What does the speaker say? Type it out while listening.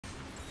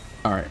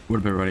All right, what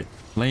up, everybody?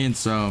 Playing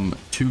some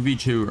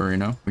 2v2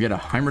 arena. We got a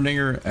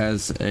Heimerdinger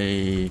as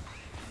a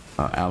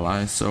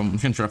ally, so I'm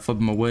just gonna try to flip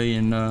him away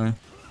and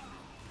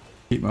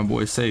keep my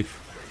boy safe.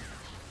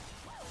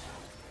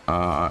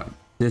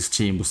 This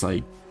team was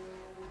like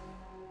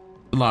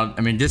a lot.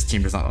 I mean, this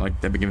team does not like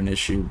that big of an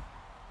issue.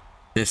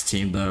 This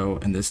team though,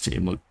 and this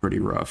team looked pretty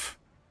rough.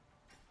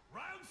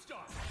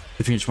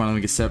 If you just want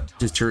to get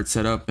his turret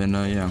set up, and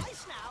yeah.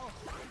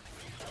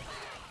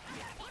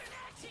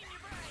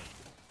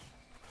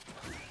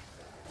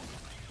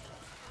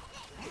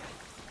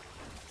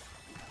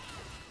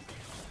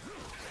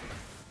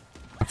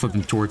 I flipped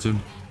him towards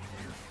him.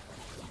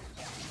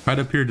 Right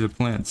up here to the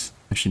plants.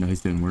 Actually, no,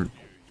 he's doing work.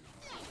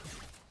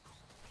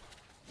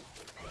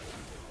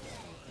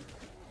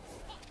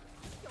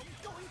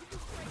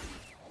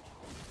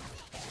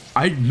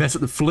 I mess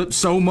with the flip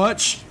so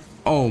much.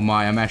 Oh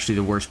my, I'm actually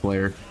the worst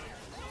player.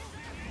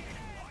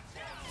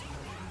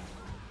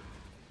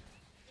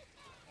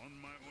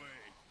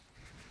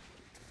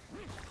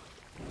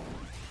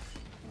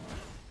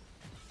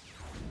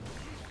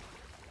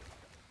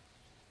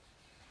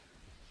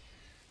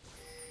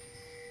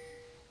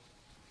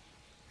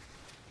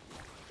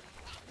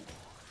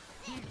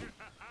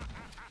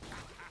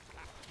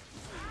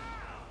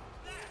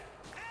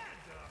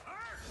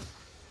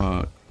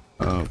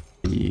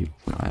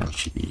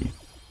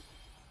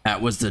 That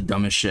was the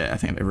dumbest shit I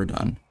think I've ever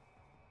done.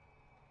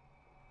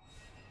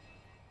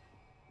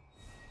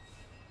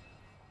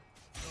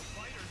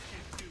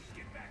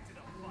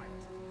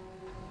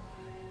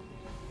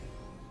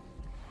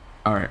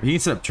 Alright, he can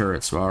set up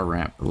turrets, so I'll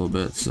ramp a little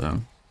bit,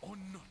 so.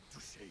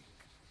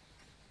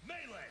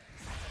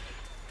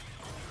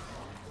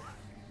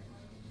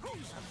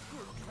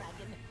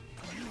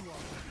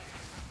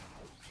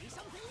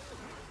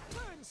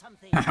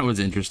 That was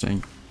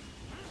interesting.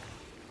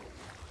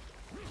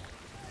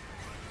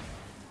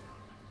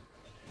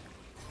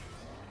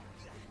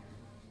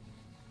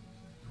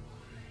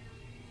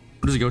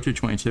 What does it go to?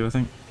 22, I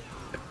think.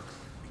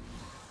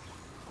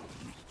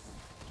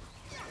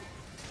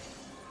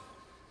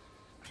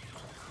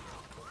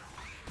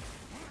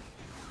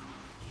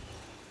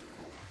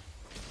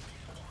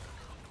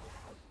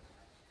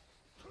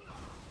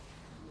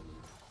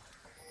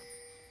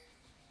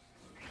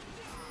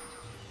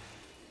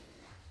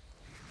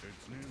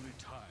 It's nearly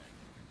time.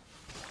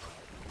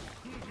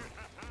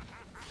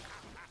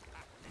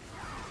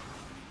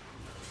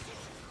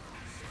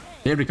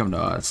 They have to come to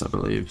us, I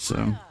believe,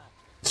 so.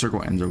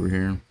 Circle ends over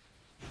here.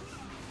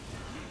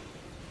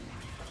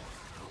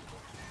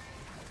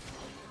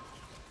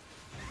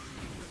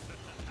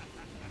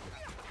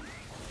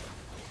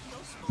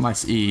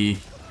 Nice E.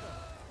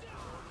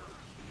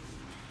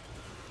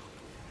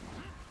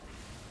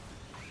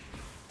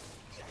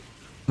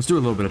 Let's do a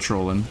little bit of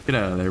trolling. Get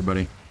out of there,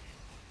 buddy.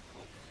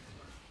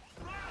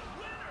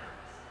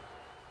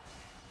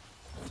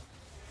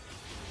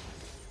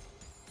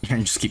 You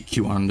can just keep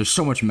Q on. There's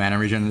so much mana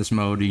regen in this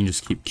mode, you can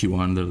just keep Q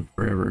on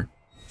forever.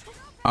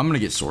 I'm gonna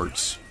get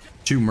swords.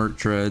 2 Merc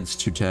Treads,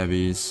 2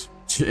 Tabbies.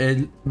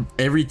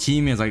 Every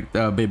team has like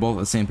they both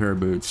have the same pair of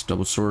boots.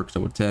 Double Sorks,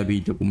 double Tabby,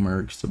 double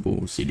Mercs,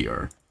 double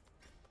CDR.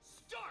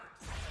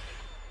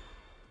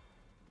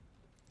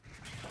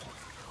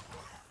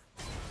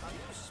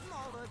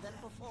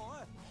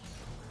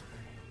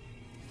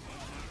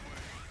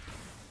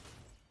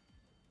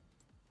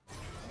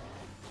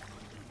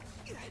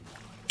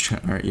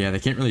 Alright, yeah, they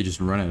can't really just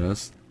run at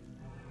us.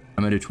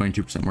 I'm gonna do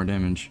 22% more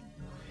damage.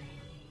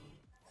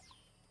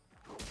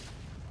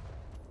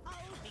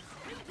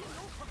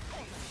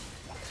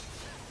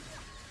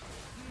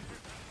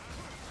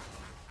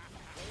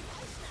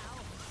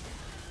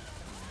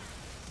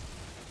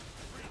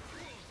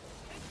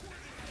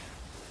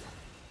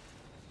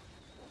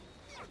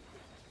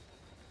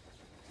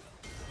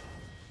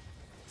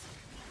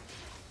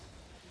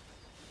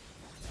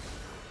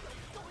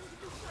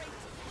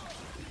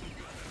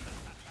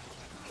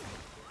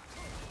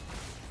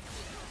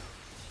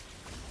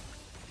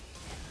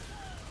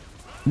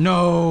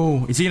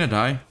 No! Is he gonna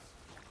die?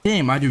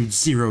 Damn, I do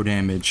 0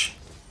 damage.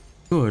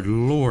 Good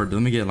lord,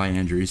 let me get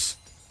Liandry's.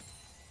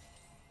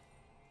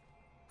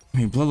 I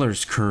mean,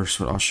 Bloodletter's Curse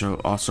would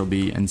also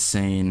be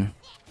insane.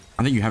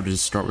 I think you have to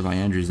just start with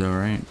Liandry's though,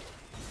 right?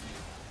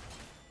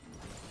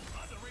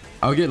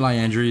 I'll get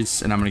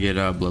Liandry's and I'm gonna get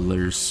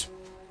Bloodletter's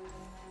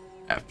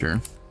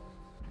after.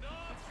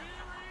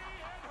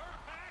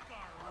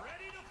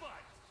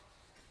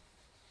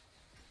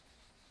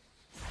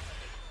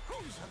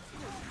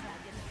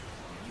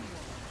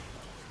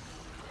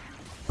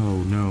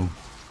 Oh no.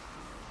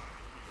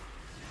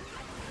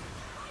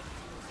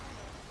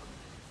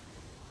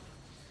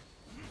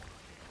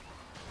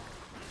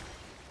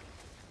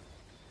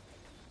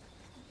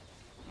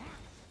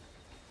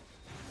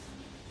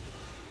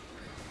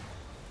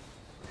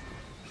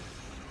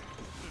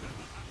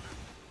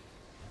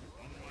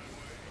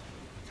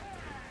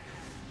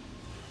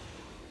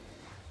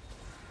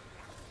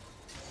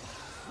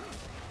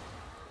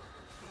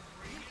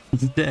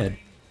 He's dead.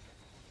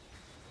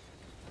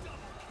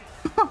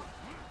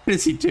 What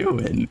is he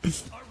doing?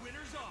 Our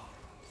winners are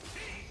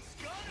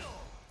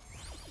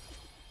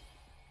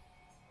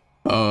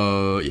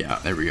Oh, yeah,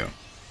 there we go.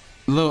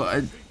 A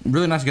little,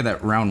 really nice to get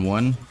that round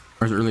 1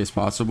 or as early as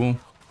possible.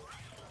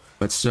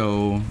 But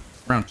still,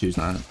 round 2 is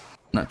not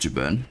too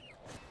bad.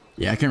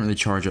 Yeah, I can't really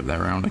charge up that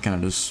round. I kind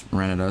of just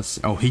ran at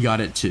us. Oh, he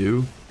got it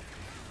too.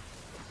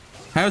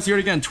 How is he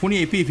already gotten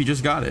 20 AP if he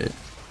just got it?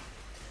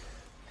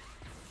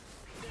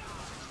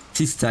 Is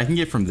he stacking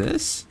it from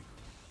this?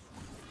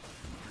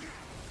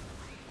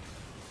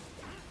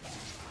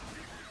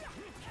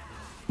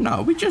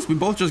 No, we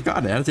both just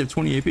got it. I have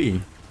 20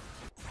 AP.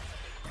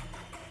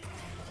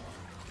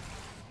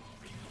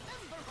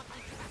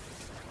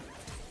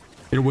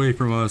 Get away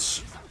from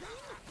us.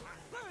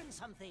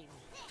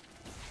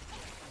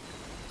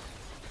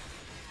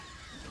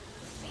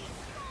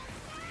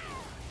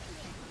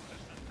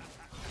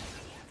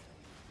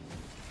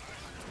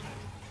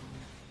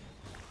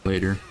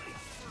 Later.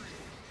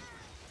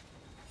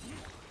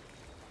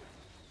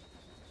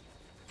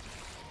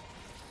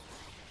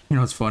 You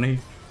know what's funny?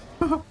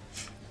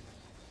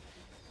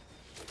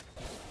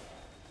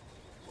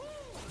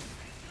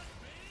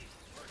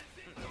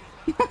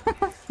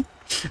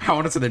 I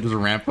wanted to say they just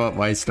ramp up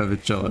while he's still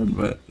chilling,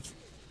 but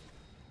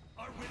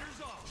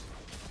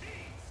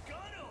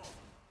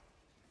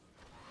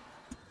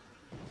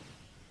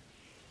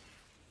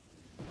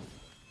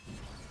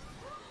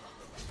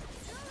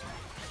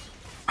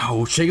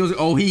oh, Shago's,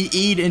 oh, he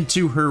eat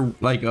into her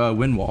like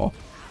wind wall.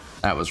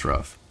 That was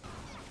rough.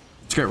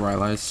 Let's get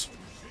Rylai's.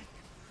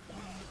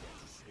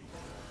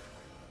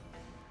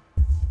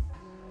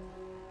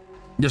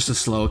 Just to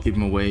slow, keep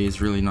him away is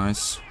really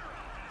nice.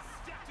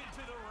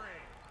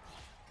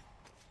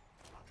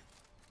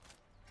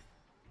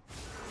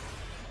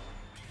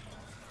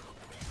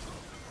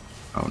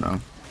 Oh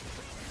no.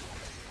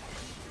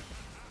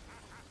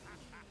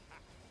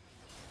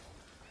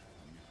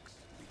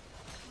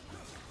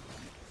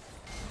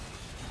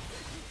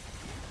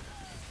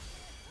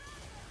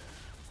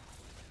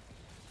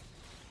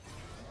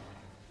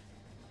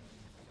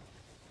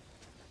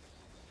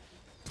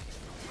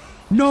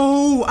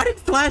 No, I didn't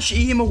flash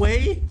E him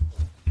away.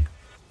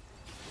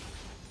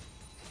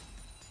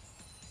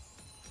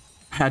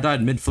 I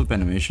died mid flip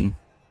animation.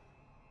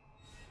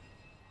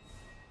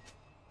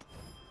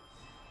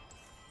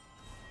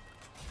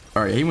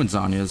 Alright, he went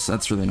Zanya's.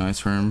 That's really nice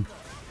for him.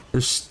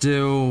 There's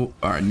still...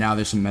 Alright, now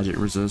there's some magic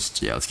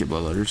resist. Yeah, let's get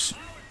blow loaders.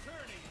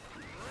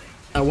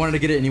 I wanted to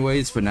get it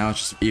anyways, but now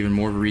it's just even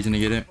more of a reason to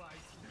get it.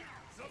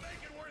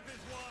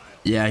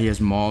 Yeah, he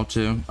has Maul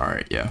too.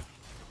 Alright, yeah.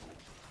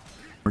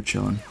 We're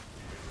chilling.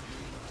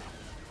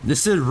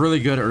 This did really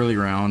good early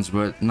rounds,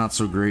 but not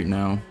so great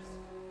now.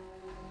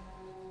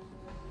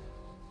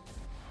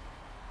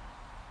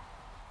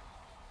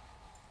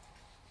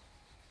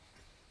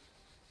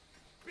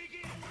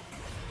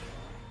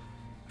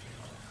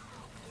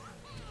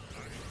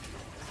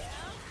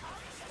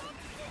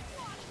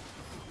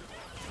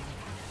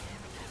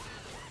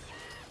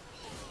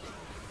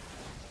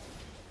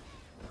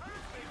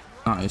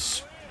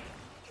 Nice.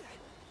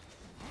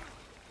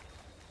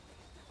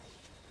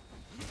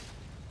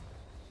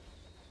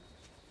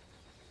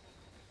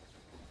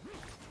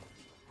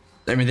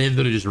 I mean, they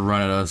literally just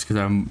run at us because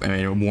I'm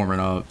warming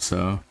up.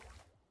 So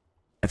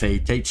if they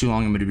take too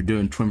long, I'm going to be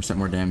doing 20%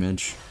 more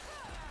damage.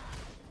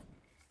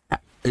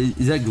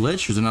 Is that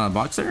glitch? Is there not a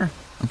box there?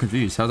 I'm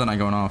confused. How's that not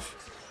going off?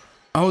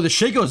 Oh, the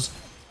Shaco's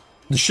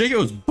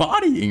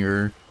bodying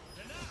her.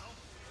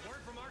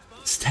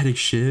 Static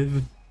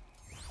Shiv.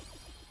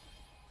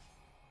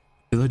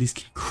 Abilities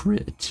can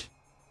crit.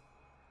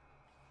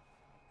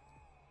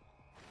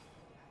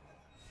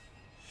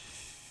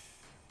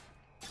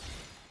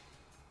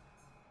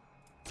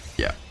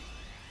 Yeah,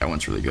 that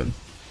one's really good.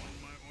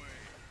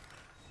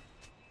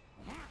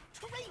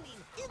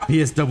 He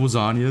has double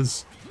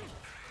Zanyas.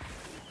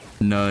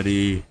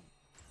 Nutty.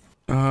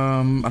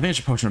 I think I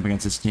should potion up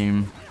against this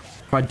team.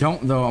 If I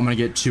don't, though, I'm gonna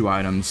get 2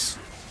 items.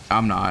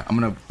 I'm not. I'm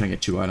gonna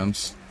get 2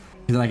 items.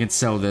 Because then I can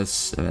sell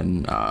this,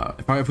 and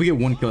if we get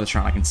 1 kill this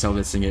round, I can sell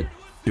this and get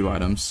 2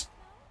 items.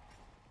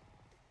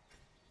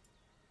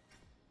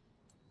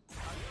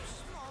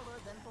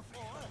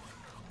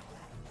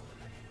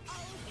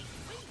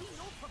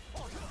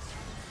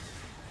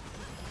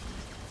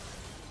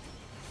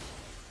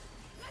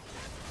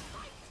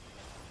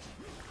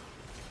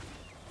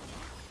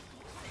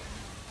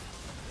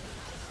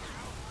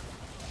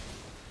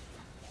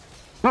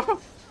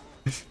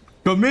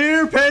 Come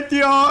here,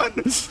 Pantheon!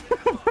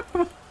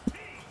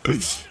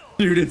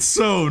 Dude, it's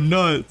so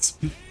nuts.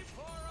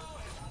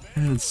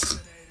 That's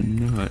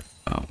nut.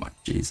 Oh my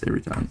jeez,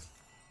 every time.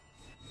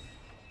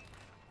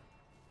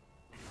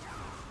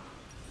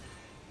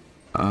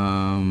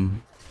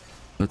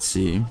 Let's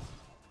see.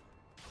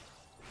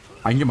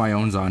 I can get my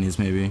own Zanyas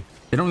maybe.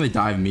 They don't really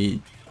dive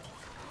me.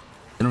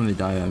 They don't really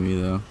dive at me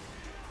though.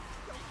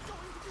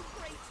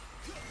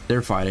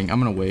 They're fighting. I'm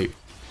gonna wait.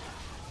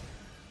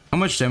 How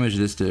much damage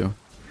did this do?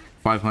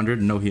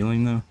 500? No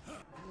healing though.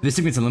 If this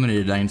thing gets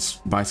eliminated, I can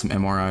buy some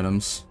MR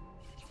items.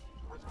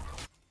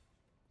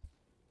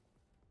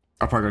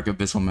 I'll probably like a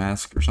Abyssal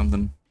Mask or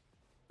something.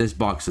 This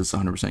box is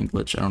 100%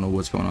 glitch. I don't know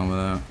what's going on with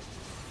that.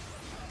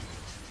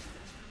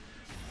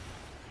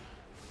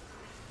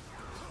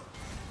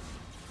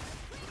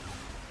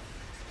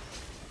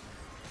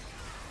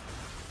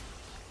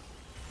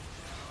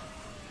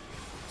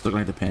 Looking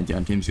like the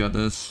Pantheon team's got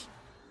this.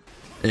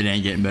 It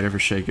ain't getting better for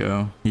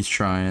Shaco. He's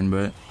trying,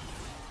 but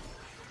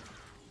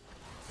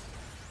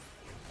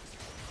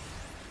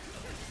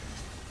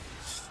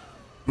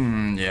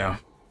yeah.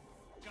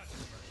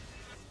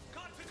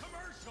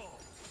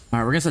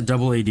 Alright, we're against a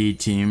double AD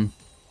team.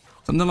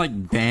 Something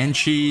like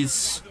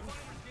Banshees.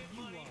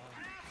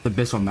 The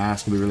Abyssal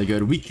Mask will be really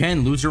good. We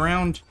can lose a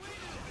round.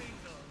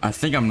 I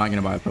think I'm not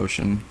gonna buy a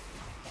potion.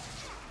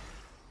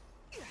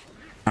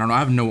 I don't know, I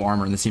have no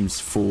armor and this seems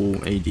full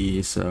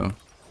AD, so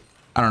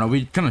I don't know,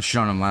 we kind of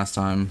shit on him last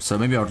time, so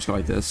maybe I'll just go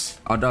like this.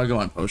 I'll go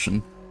on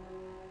potion.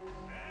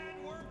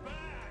 And we're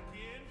back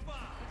in 5,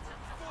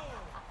 4,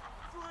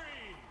 3,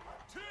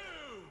 2,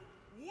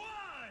 1.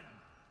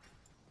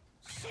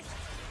 Sit,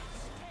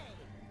 stay,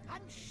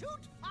 and shoot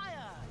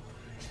fire.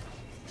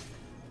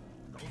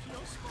 Go to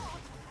your spot.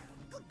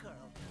 Good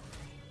girl.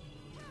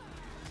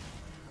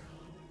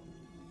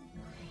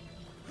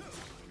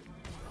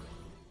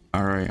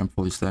 Alright, I'm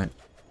fully stacked.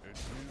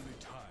 It's nearly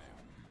time.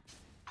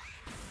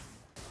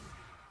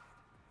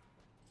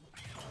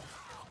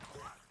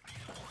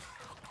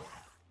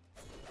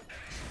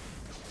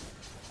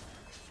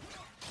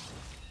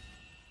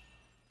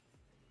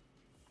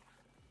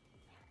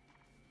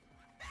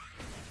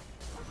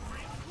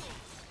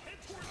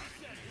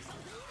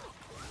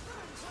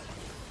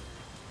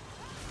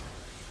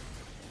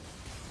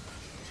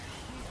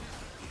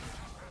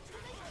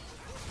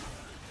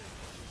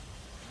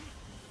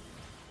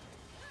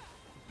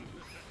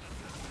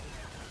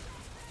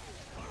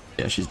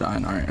 Yeah, she's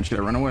dying. Alright, I just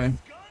gotta run away.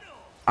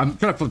 I'm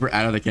gonna flip her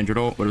out of the Kindred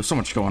ult, but there's so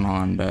much going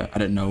on that I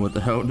didn't know what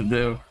the hell to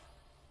do.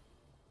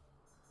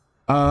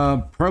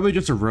 Probably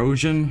just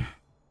Erosion.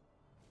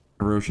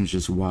 Erosion's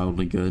just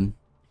wildly good.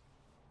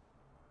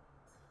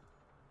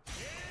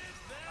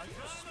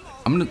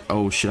 I'm gonna,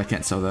 oh shit, I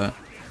can't sell that.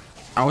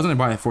 I was gonna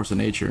buy a Force of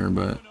Nature,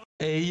 but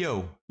Hey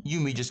yo,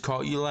 Yumi just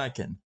caught you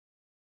lacking.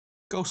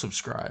 Go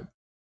subscribe.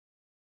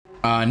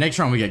 next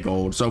round we get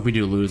gold, so if we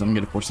do lose, I'm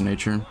gonna get a Force of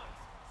Nature. So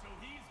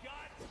he's got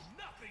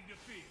nothing to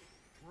fear.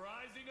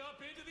 Rising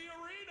up into the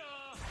arena.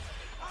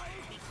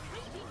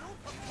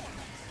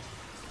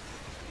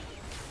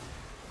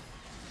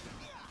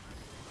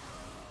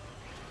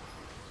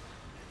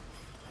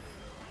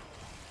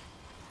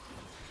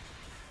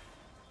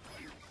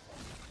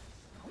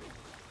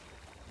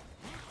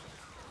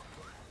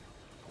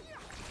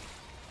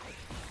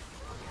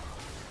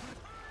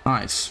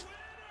 Nice.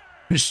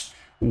 Just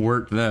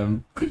work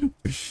them.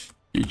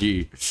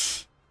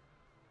 GG.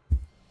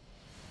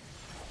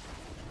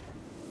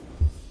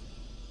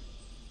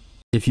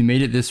 If you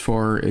made it this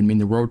far, it'd mean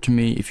the world to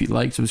me if you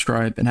like,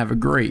 subscribe, and have a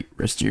great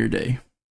rest of your day.